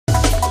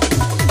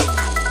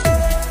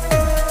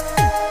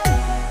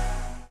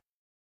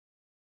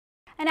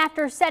And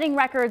after setting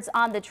records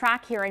on the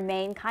track here in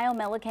Maine, Kyle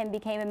Milliken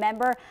became a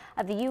member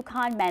of the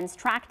UConn men's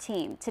track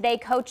team. Today,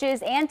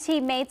 coaches and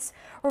teammates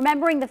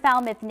remembering the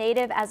Falmouth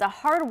native as a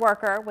hard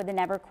worker with a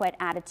never quit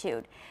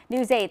attitude.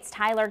 News 8's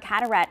Tyler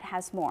Carteret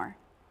has more.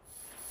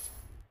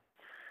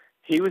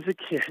 He was a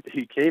kid.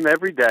 He came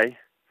every day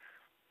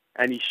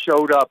and he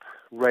showed up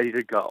ready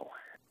to go.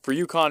 For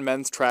UConn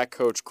men's track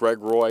coach Greg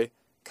Roy,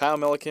 Kyle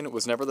Milliken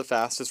was never the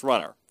fastest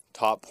runner,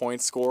 top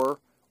point scorer,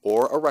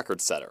 or a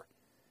record setter.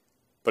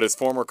 But his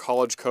former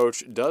college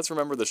coach does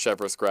remember the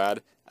Cheverus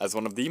grad as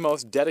one of the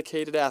most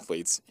dedicated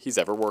athletes he's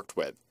ever worked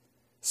with.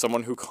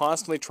 Someone who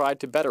constantly tried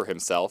to better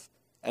himself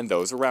and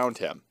those around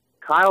him.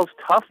 Kyle's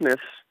toughness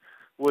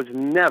was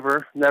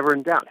never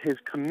in doubt. His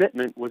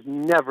commitment was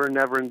never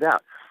in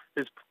doubt.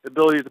 His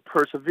ability to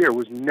persevere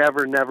was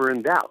never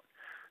in doubt.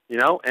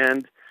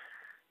 And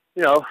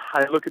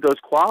I look at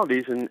those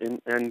qualities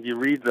and you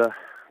read the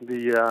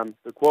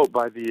quote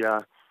by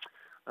the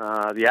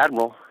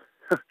Admiral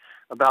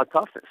about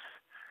toughness.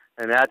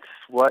 And that's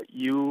what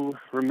you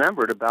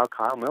remembered about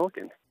Kyle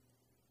Milliken.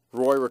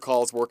 Roy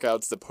recalls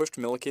workouts that pushed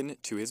Milliken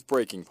to his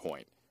breaking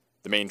point.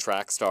 The Maine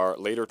track star,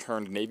 later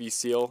turned Navy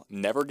SEAL,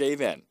 never gave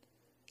in.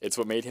 It's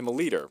what made him a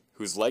leader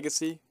whose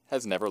legacy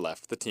has never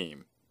left the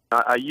team.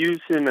 I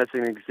use him as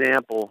an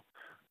example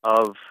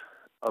of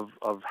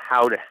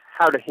how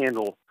to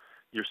handle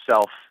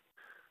yourself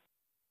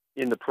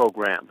in the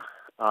program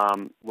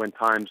when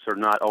times are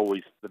not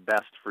always the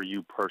best for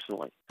you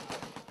personally.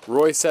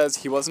 Roy says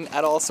he wasn't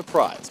at all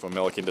surprised when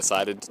Milliken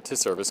decided to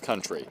serve his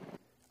country.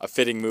 A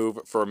fitting move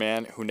for a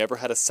man who never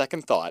had a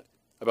second thought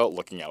about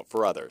looking out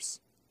for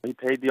others. He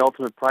paid the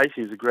ultimate price.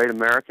 He was a great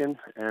American,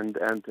 and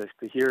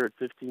to hear at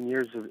 15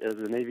 years as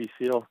a Navy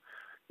SEAL,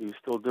 he was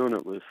still doing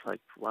it was like,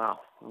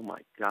 wow, oh my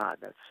God,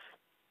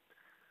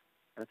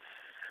 that's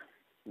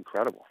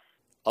incredible.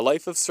 A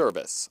life of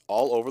service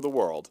all over the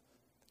world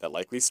that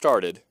likely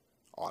started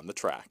on the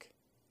track.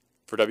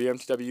 For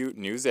WMTW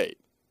News 8,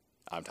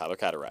 I'm Tyler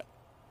Carteret.